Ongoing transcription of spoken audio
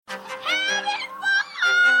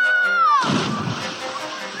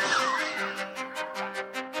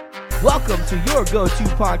Welcome to your go-to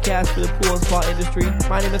podcast for the pool and spa industry.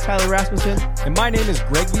 My name is Tyler Rasmussen. And my name is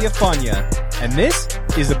Greg Villafania. And this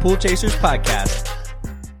is the Pool Chasers Podcast.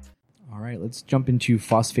 All right, let's jump into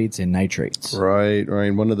phosphates and nitrates. Right.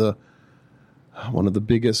 One of the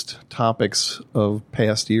biggest topics of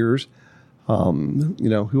past years.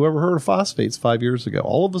 Whoever heard of phosphates 5 years ago?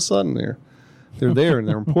 All of a sudden they're there and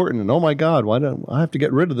they're important. And oh my God, why don't I have to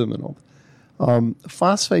get rid of them and all?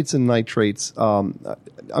 Phosphates and nitrates.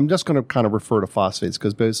 I'm just going to kind of refer to phosphates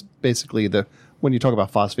because basically when you talk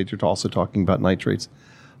about phosphates, you're also talking about nitrates.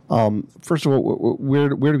 First of all, where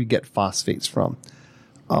do we get phosphates from?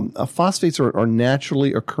 Phosphates are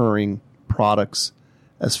naturally occurring products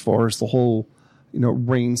as far as the whole,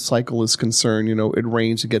 rain cycle is concerned. It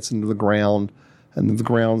rains, it gets into the ground, and the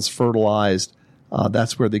ground's fertilized.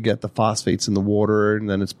 That's where they get the phosphates in the water, and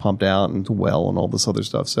then it's pumped out into well and all this other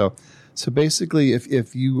stuff. So basically,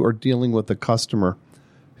 if you are dealing with a customer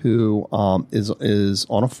who is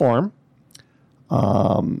on a farm,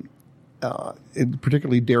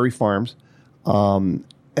 particularly dairy farms,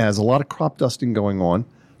 has a lot of crop dusting going on,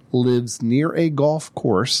 lives near a golf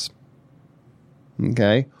course,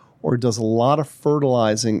 okay, or does a lot of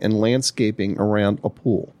fertilizing and landscaping around a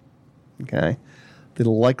pool, okay, the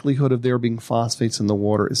likelihood of there being phosphates in the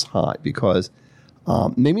water is high because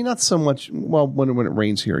maybe not so much, well, when it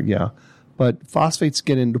rains here, yeah, but phosphates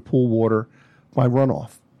get into pool water by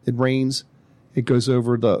runoff. It rains, it goes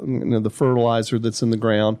over the fertilizer that's in the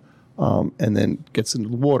ground, and then gets into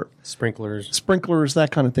the water. Sprinklers, that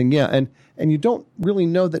kind of thing, yeah. And you don't really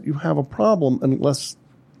know that you have a problem unless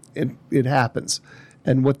it happens.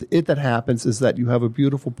 And that happens is that you have a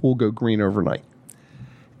beautiful pool go green overnight.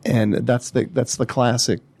 And that's the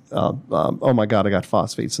classic, oh my God, I got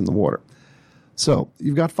phosphates in the water. So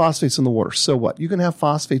you've got phosphates in the water. So what? You can have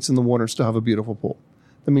phosphates in the water and still have a beautiful pool.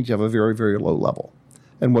 That means you have a very, very low level.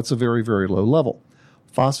 And what's a very, very low level?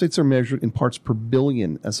 Phosphates are measured in parts per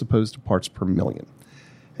billion as opposed to parts per million.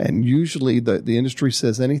 And usually the industry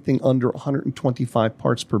says anything under 125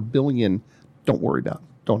 parts per billion, don't worry about,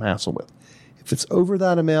 don't hassle with. If it's over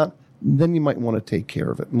that amount, then you might want to take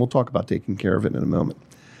care of it. And we'll talk about taking care of it in a moment.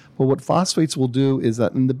 But what phosphates will do is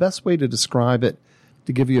that, and the best way to describe it,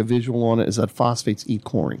 to give you a visual on it, is that phosphates eat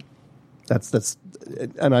chlorine. That's,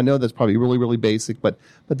 and I know that's probably really, really basic, but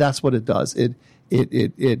that's what it does. It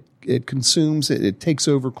consumes, it takes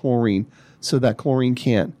over chlorine so that chlorine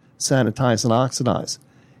can't sanitize and oxidize,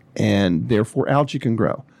 and therefore algae can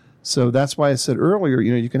grow. So that's why I said earlier,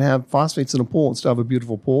 you can have phosphates in a pool and still have a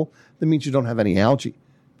beautiful pool. That means you don't have any algae,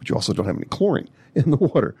 but you also don't have any chlorine in the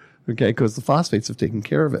water, okay, because the phosphates have taken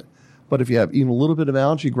care of it. But if you have even a little bit of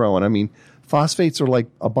algae growing, phosphates are like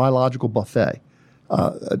a biological buffet.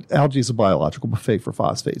 Algae is a biological buffet for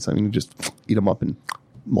phosphates. You just eat them up and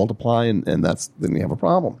multiply, and then you have a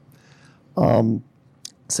problem.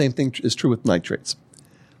 Same thing is true with nitrates.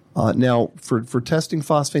 Now, for testing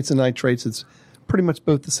phosphates and nitrates, it's pretty much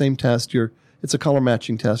both the same test. It's a color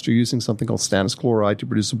matching test. You're using something called stannous chloride to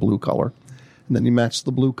produce a blue color. And then you match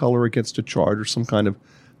the blue color against a chart or some kind of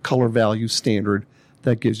color value standard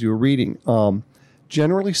that gives you a reading.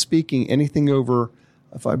 Generally speaking, anything over,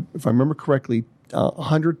 if I remember correctly,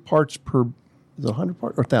 100 parts per, is it 100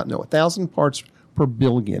 parts? Or 1,000 parts per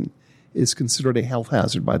billion is considered a health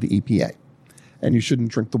hazard by the EPA. And you shouldn't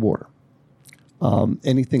drink the water.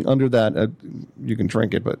 Anything under that, you can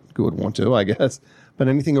drink it, but who would want to, I guess. But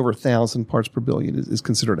anything over 1,000 parts per billion is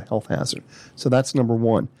considered a health hazard. So that's number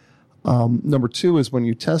one. Number two is when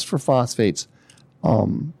you test for phosphates,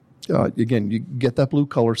 again, you get that blue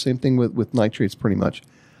color, same thing with nitrates pretty much.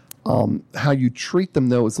 How you treat them,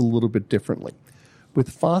 though, is a little bit differently. With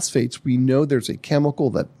phosphates, we know there's a chemical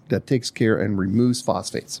that takes care and removes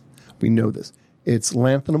phosphates. We know this. It's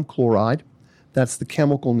lanthanum chloride. That's the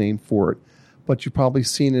chemical name for it. But you've probably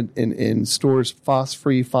seen it in stores,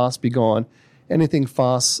 Phos-Free, Phos-B-Gone, anything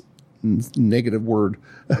Phos, negative word.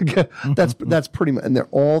 That's pretty much, and they're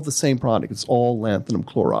all the same product. It's all lanthanum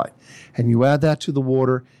chloride. And you add that to the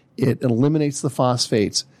water, it eliminates the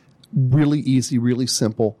phosphates. Really easy, really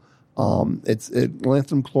simple.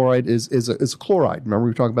 Lanthanum chloride is a chloride. Remember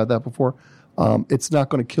we talked about that before? It's not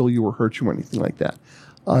going to kill you or hurt you or anything like that.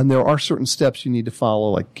 And there are certain steps you need to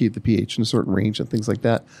follow, like keep the pH in a certain range and things like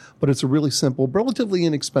that. But it's a really simple, relatively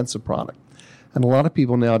inexpensive product. And a lot of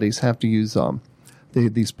people nowadays have to use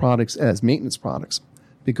these products as maintenance products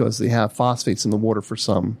because they have phosphates in the water for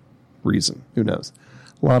some reason. Who knows?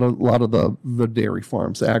 A lot of the dairy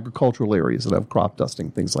farms, the agricultural areas that have crop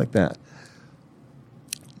dusting, things like that.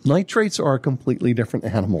 Nitrates are a completely different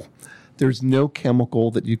animal. There's no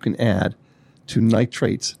chemical that you can add to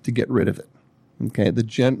nitrates to get rid of it. Okay,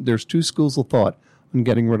 there's two schools of thought on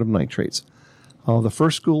getting rid of nitrates. The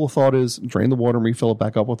first school of thought is drain the water and refill it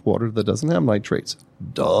back up with water that doesn't have nitrates.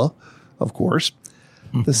 Duh, of course.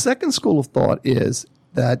 The second school of thought is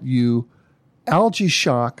that you algae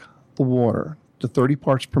shock the water to 30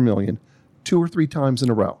 parts per million 2 or 3 times in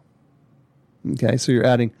a row. Okay, so you're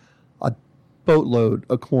adding a boatload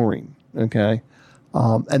of chlorine. Okay,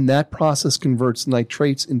 and that process converts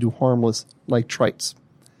nitrates into harmless nitrites.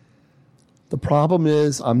 The problem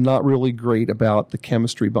is I'm not really great about the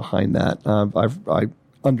chemistry behind that. I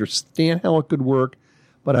understand how it could work,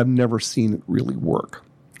 but I've never seen it really work.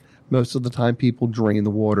 Most of the time people drain the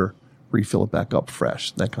water, refill it back up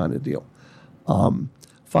fresh, that kind of deal.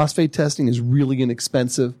 Phosphate testing is really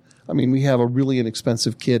inexpensive. I mean, we have a really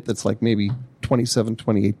inexpensive kit that's like maybe $27,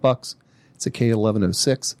 $28. It's a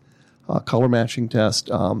K1106 color matching test.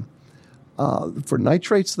 For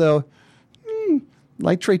nitrates, though,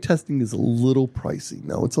 nitrate testing is a little pricey.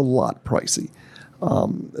 No, it's a lot pricey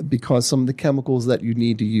because some of the chemicals that you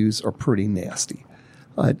need to use are pretty nasty.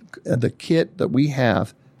 The kit that we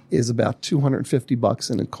have is about $250,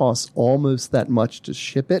 and it costs almost that much to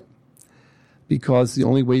ship it because the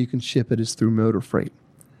only way you can ship it is through motor freight.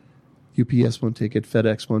 UPS won't take it,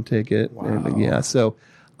 FedEx won't take it. Wow. And, yeah, so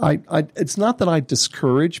it's not that I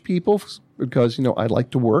discourage people because, I like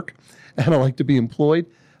to work and I like to be employed.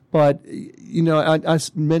 But, I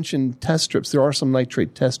mentioned test strips. There are some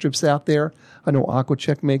nitrate test strips out there. I know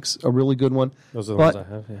Aquacheck makes a really good one. Those are the ones I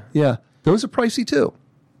have, yeah. Yeah, those are pricey too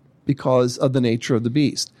because of the nature of the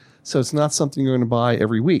beast. So it's not something you're going to buy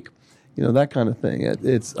every week, that kind of thing.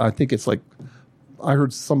 I think it's like, I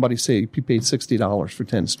heard somebody say he paid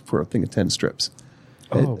 $60 for a thing of 10 strips.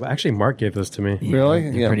 Oh, actually, Mark gave those to me. Yeah, Really?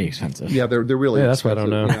 They're Yeah. pretty expensive. Yeah, they're really Yeah, that's why I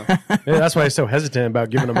don't know. expensive, Yeah, that's why he's so hesitant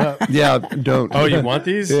about giving them up. Yeah, don't. Oh, you want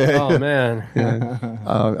these? Yeah. Oh, man.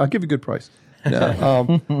 I'll give you a good price.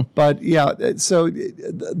 No, but yeah, so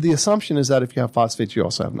the assumption is that if you have phosphates, you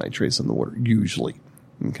also have nitrates in the water, usually.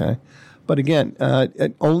 Okay. But again,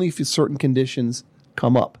 only if certain conditions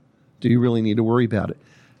come up do you really need to worry about it.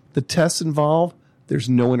 The tests involved, there's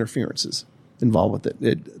no interferences involved with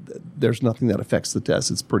it. There's nothing that affects the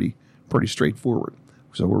test. It's pretty straightforward.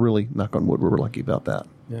 So we're really, knock on wood, we're lucky about that.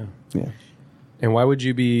 Yeah. Yeah. And why would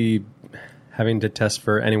you be having to test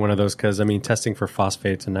for any one of those? Because, testing for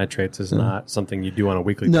phosphates and nitrates is not something you do on a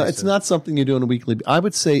weekly basis. No, it's not something you do on a weekly. I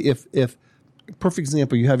would say if perfect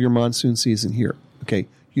example, you have your monsoon season here. Okay,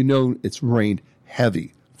 it's rained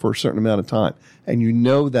heavy for a certain amount of time, and you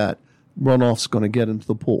know that runoff's going to get into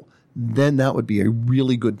the pool. Then that would be a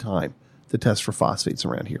really good time to test for phosphates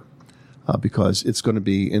around here because it's going to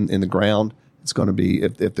be in the ground. It's going to be,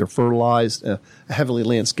 if they're fertilized, a heavily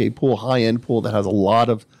landscaped pool, high-end pool that has a lot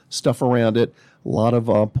of stuff around it, a lot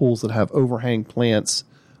of pools that have overhang plants,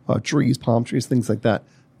 trees, palm trees, things like that.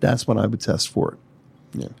 That's when I would test for it.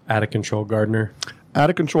 Yeah. Out of control gardener. Out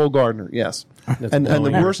of control gardener, yes. That's And the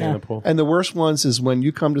blowing worst everything in the pool. and the worst ones is when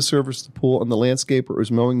you come to service the pool and the landscaper is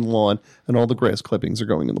mowing the lawn and all the grass clippings are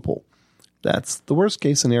going in the pool. That's the worst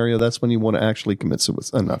case scenario. That's when you want to actually commit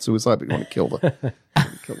suicide. Not suicide, but you want to kill the.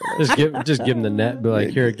 Just give them the net. Be like,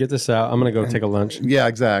 here, get this out. I'm going to go take a lunch. Yeah,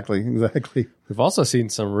 exactly. We've also seen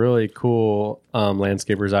some really cool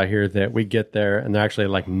landscapers out here that we get there and they're actually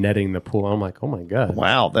like netting the pool. I'm like, oh my God.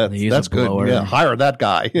 Wow, They use that's a good. blower. Yeah, hire that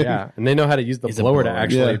guy. Yeah. And they know how to use the Use a blower to blower.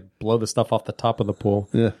 actually Yeah. blow the stuff off the top of the pool.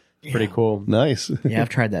 Yeah. Pretty cool. Nice. Yeah, I've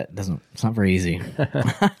tried that. It's not very easy.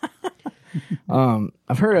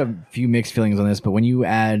 I've heard a few mixed feelings on this, but when you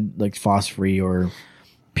add like phosphorus or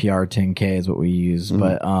PR10K is what we use,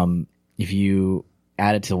 but if you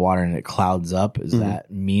add it to the water and it clouds up, does that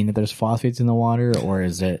mean that there's phosphates in the water, or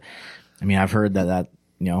is it? I've heard that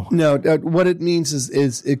No, what it means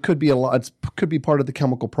is it could be a lot. It could be part of the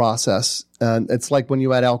chemical process. And it's like when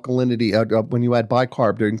you add alkalinity, when you add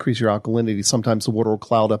bicarb to increase your alkalinity, sometimes the water will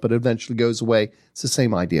cloud up, but it eventually goes away. It's the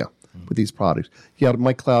same idea with these products. Yeah, it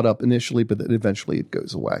might cloud up initially, but then eventually it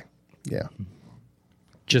goes away. Yeah.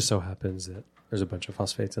 Just so happens that there's a bunch of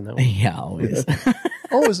phosphates in that one. yeah, always.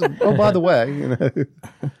 By the way,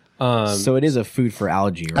 So it is a food for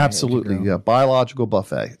algae, right? absolutely, yeah, biological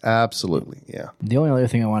buffet, absolutely, yeah. The only other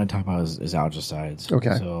thing I want to talk about is algicides.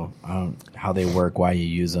 Okay. So how they work, why you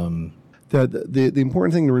use them. The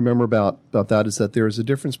important thing to remember about that is that there is a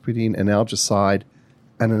difference between an algicide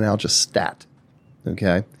and an algistat.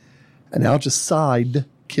 Okay, an algicide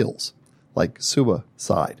kills, like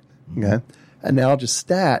suicide. Okay, an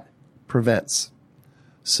algistat prevents.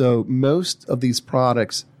 So most of these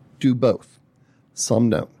products do both.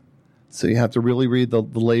 Some don't. So you have to really read the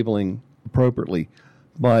labeling appropriately.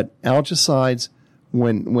 But algicides,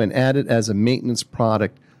 when added as a maintenance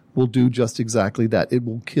product, will do just exactly that. It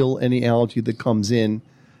will kill any algae that comes in,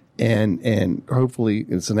 and hopefully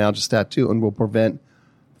it's an algistat too, and will prevent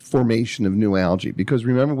formation of new algae. Because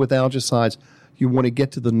remember, with algicides, you want to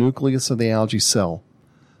get to the nucleus of the algae cell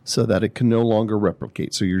so that it can no longer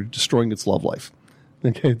replicate. So you're destroying its love life.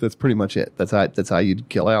 Okay, that's pretty much it. That's how you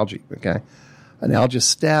kill algae. Okay, an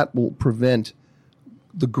algistat will prevent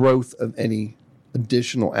the growth of any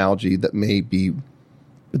additional algae that may be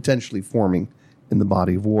potentially forming in the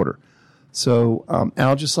body of water. So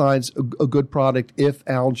algicides, a good product if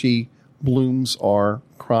algae blooms are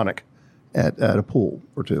chronic at a pool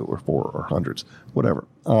or two or four or hundreds, whatever.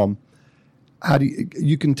 How do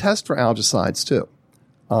you can test for algicides too.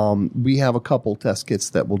 We have a couple test kits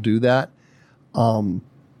that will do that.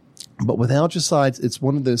 But with algicides, it's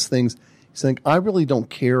one of those things. You think, I really don't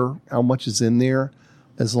care how much is in there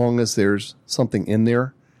as long as there's something in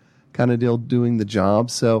there kind of deal doing the job.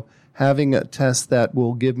 So having a test that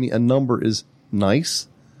will give me a number is nice,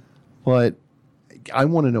 but I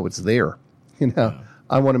want to know it's there.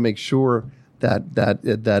 I want to make sure that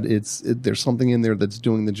there's something in there that's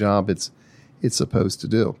doing the job it's supposed to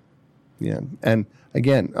do. Yeah, and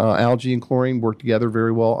again, algae and chlorine work together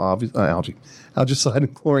very well. Algicide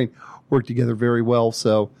and chlorine work together very well.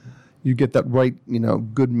 So you get that right,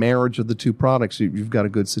 good marriage of the two products. You've got a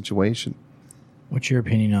good situation. What's your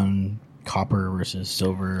opinion on copper versus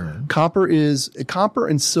silver? Copper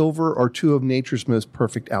and silver are two of nature's most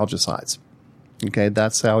perfect algicides. Okay,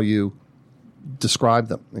 that's how you describe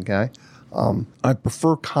them. Okay, I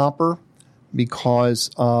prefer copper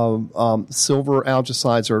because silver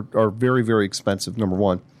algicides are very, very expensive, number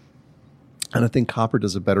one. And I think copper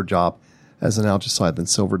does a better job as an algicide than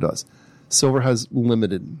silver does. Silver has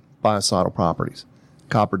limited biocidal properties.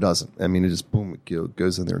 Copper doesn't. I mean, it just, boom, it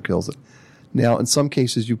goes in there and kills it. Now, in some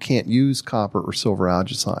cases, you can't use copper or silver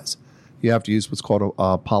algicides. You have to use what's called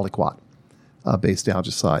a polyquat-based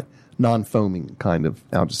algicide, non-foaming kind of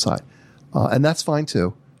algicide. And that's fine,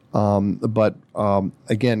 too. But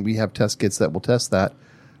again, we have test kits that will test that.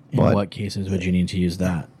 In what cases would you need to use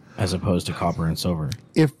that as opposed to copper and silver?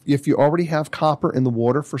 If you already have copper in the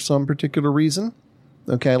water for some particular reason,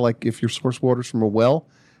 okay, like if your source water's from a well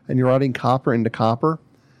and you're adding copper into copper,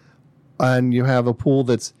 and you have a pool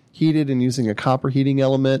that's heated and using a copper heating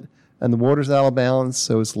element, and the water's out of balance,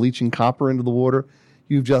 so it's leaching copper into the water,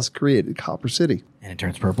 you've just created Copper City. And it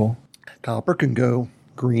turns purple? Copper can go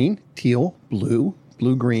green, teal, blue,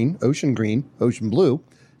 blue-green, ocean blue.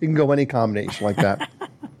 You can go any combination like that.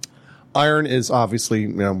 Iron is obviously,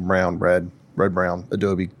 brown, red, brown,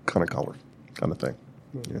 adobe kind of thing.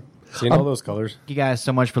 Yeah. Seeing all those colors. Thank you guys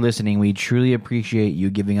so much for listening. We truly appreciate you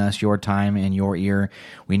giving us your time and your ear.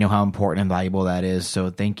 We know how important and valuable that is. So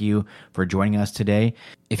thank you for joining us today.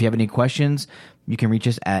 If you have any questions, you can reach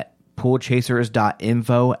us at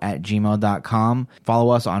poolchasers.info@gmail.com. Follow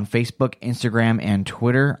us on Facebook, Instagram, and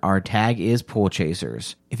Twitter. Our tag is Pool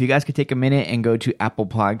Chasers. If you guys could take a minute and go to Apple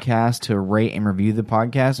Podcasts to rate and review the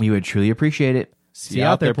podcast, we would truly appreciate it. See you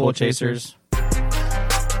out there, Pool Chasers.